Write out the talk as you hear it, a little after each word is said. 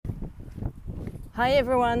Hi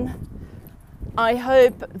everyone. I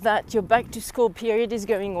hope that your back to school period is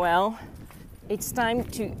going well. It's time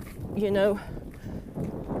to,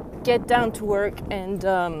 get down to work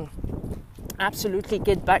and absolutely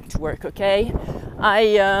get back to work, okay?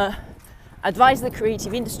 I advise the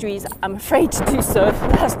creative industries. I'm afraid to do so.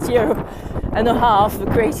 Last year and a half, the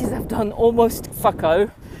creatives have done almost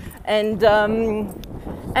fucko.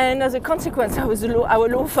 And as a consequence, our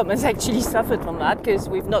law firm has actually suffered from that because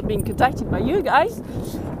we've not been contacted by you guys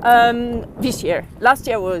this year. Last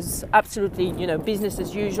year was absolutely, business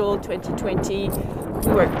as usual, 2020.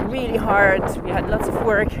 We worked really hard. We had lots of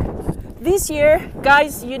work. This year,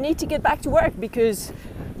 guys, you need to get back to work because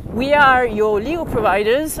we are your legal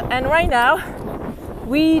providers. And right now,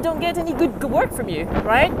 we don't get any good work from you,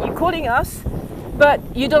 right? You're calling us, but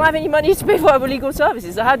you don't have any money to pay for our legal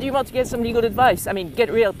services. So how do you want to get some legal advice? I mean,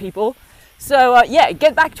 get real, people. So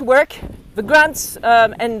get back to work. The grants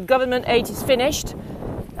and government aid is finished,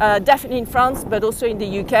 definitely in France, but also in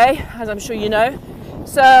the UK, as I'm sure you know.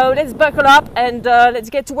 So let's buckle up and let's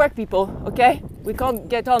get to work, people, okay? We can't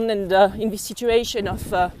get on and in this situation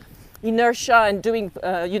of inertia and doing,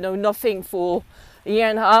 nothing for a year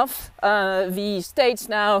and a half. The states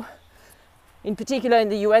now, in particular in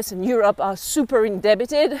the US and Europe, are super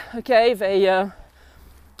indebted, okay? They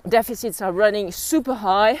deficits are running super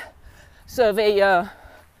high. So they,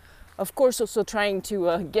 of course, also trying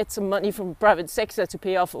to get some money from the private sector to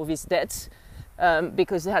pay off all these debts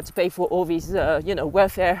because they had to pay for all these,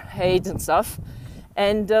 welfare aids and stuff.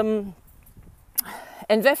 And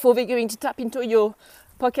therefore, they're going to tap into your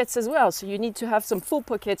pockets as well. So you need to have some full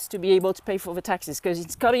pockets to be able to pay for the taxes because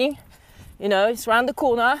it's coming. It's around the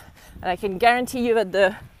corner, and I can guarantee you that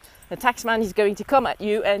the taxman is going to come at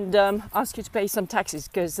you and ask you to pay some taxes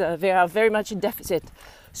because they are very much in deficit.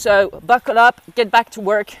 So buckle up, get back to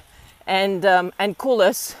work, and call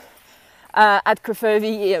us at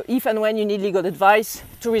Crefovy if and when you need legal advice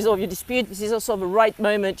to resolve your dispute. This is also the right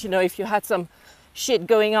moment, if you had some shit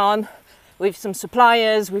going on with some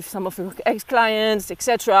suppliers, with some of your ex-clients,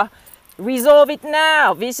 etc. Resolve it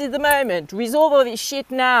now. This is the moment. Resolve all this shit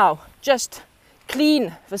now. Just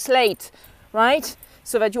clean the slate, right?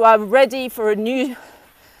 So that you are ready for a new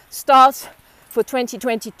start for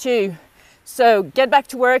 2022. So get back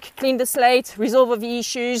to work, clean the slate, resolve all the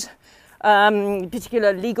issues,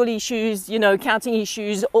 particular legal issues, accounting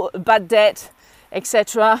issues, bad debt,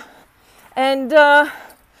 etc. And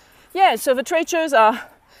so the trade shows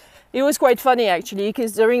it was quite funny actually,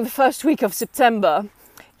 because during the first week of September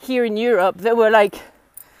here in Europe, there were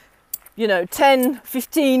 10,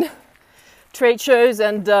 15 trade shows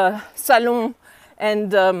and salons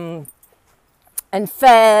and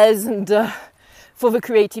fairs and for the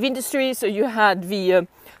creative industry. So you had the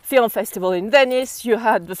film festival in Venice. You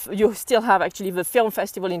still have actually the film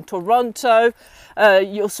festival in Toronto.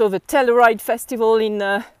 You also the Telluride festival in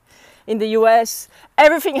the US.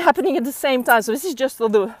 Everything happening at the same time. So this is just for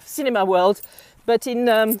the cinema world, but in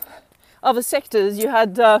other sectors you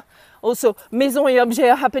had also Maison et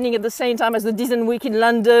Objet happening at the same time as the Design Week in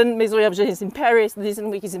London. Maison et Objet is in Paris, the Design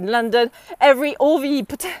Week is in London. All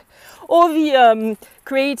the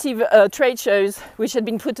creative trade shows which had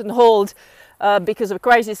been put on hold because of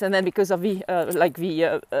crisis and then because of the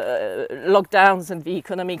lockdowns and the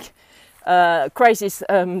economic crisis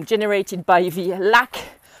generated by the lack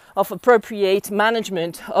of appropriate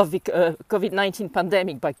management of the COVID-19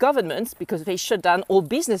 pandemic by governments, because they shut down all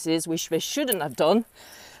businesses, which they shouldn't have done.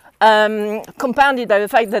 Compounded by the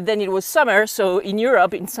fact that then it was summer, so in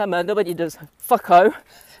Europe in summer nobody does fucko.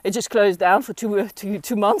 It just closed down for two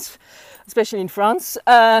months, especially in France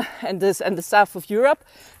and the south of Europe.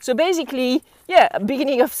 So basically,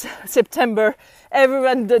 beginning of September,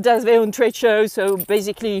 everyone does their own trade show. So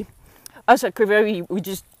basically, us at Crefovy, we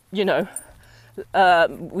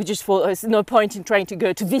just thought there's no point in trying to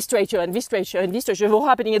go to this trade show and this trade show and this trade show, all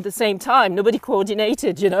happening at the same time. Nobody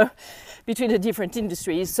coordinated, between the different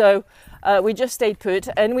industries. So we just stayed put,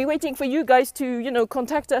 and we're waiting for you guys to,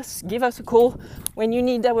 contact us, give us a call when you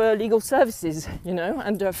need our legal services,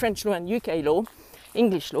 under French law and UK law,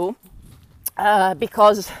 English law,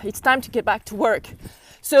 because it's time to get back to work.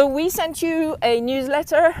 So we sent you a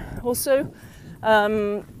newsletter also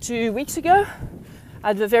 2 weeks ago,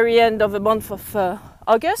 at the very end of the month of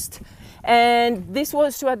August, and this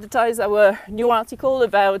was to advertise our new article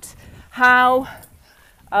about how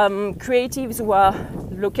creatives who are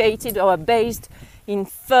located or are based in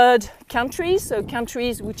third countries, so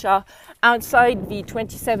countries which are outside the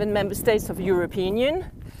 27 member states of the European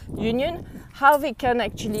Union, how they can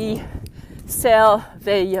actually sell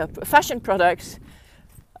their fashion products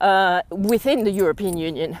within the European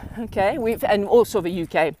Union, okay, and also the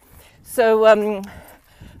UK. So,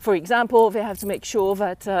 for example, they have to make sure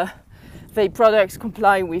that their products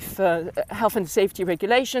comply with health and safety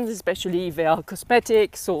regulations, especially if they are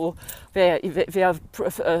cosmetics or they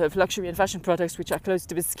have luxury and fashion products which are close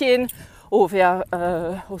to the skin, or they are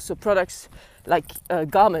also products like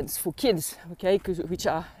garments for kids, okay, which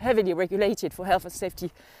are heavily regulated for health and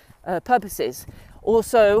safety purposes.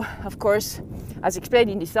 Also, of course, as explained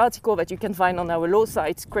in this article that you can find on our law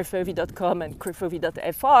sites, crefovie.com and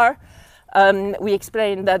crefovie.fr, we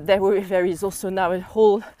explain that there is also now a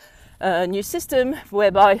whole new system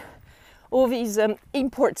whereby all these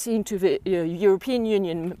imports into the European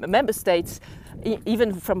Union member states,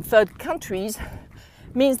 even from third countries,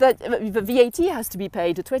 means that the VAT has to be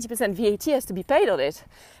paid, the 20% VAT has to be paid on it.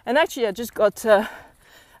 And actually I just got,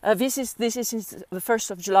 this is since the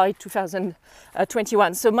 1st of July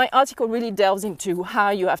 2021. So my article really delves into how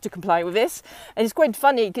you have to comply with this. And it's quite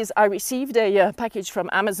funny because I received a package from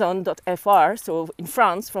Amazon.fr, so in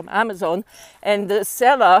France from Amazon, and the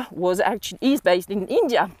seller is based in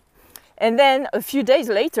India. And then a few days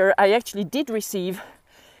later, I actually did receive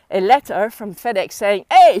a letter from FedEx saying,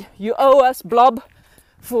 hey, you owe us blob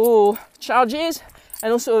for charges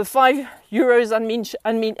and also a €5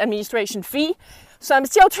 administration fee. So I'm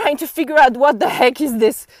still trying to figure out what the heck is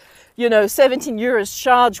this, 17 euros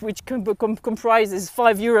charge, which comprises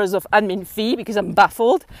 €5 of admin fee, because I'm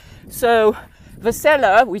baffled. So the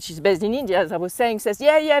seller, which is based in India, as I was saying, says,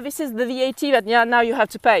 yeah, this is the VAT that now you have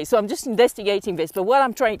to pay. So I'm just investigating this. But what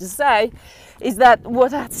I'm trying to say is that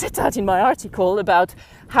what I set out in my article about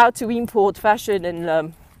how to import fashion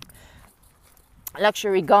and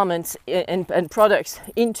luxury garments and products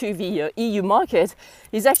into the EU market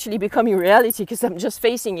is actually becoming reality, because I'm just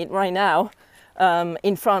facing it right now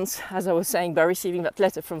in France, as I was saying, by receiving that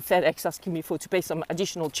letter from FedEx asking me to pay some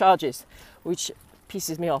additional charges, which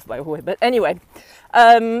pisses me off, by the way. But anyway,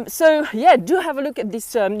 so yeah, do have a look at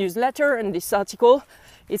this newsletter and this article.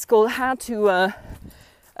 It's called How to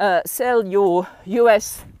Sell Your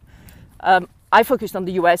US I focused on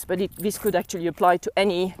the US, but this could actually apply to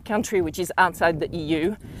any country which is outside the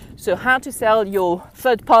EU. So how to sell your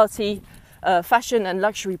third-party fashion and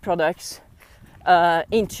luxury products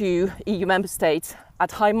into EU member states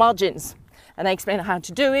at high margins. And I explain how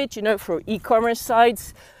to do it, for e-commerce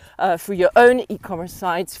sites, through your own e-commerce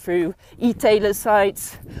sites, through e-tailer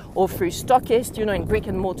sites, or through stockists, in brick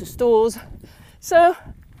and mortar stores. So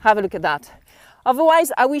have a look at that.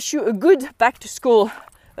 Otherwise, I wish you a good back to school,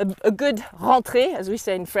 a good rentrée, as we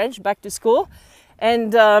say in French, back to school.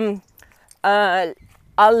 And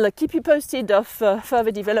I'll keep you posted of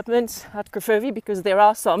further developments at Crefovie, because there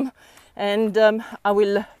are some, and I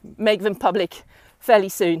will make them public fairly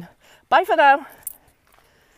soon. Bye for now.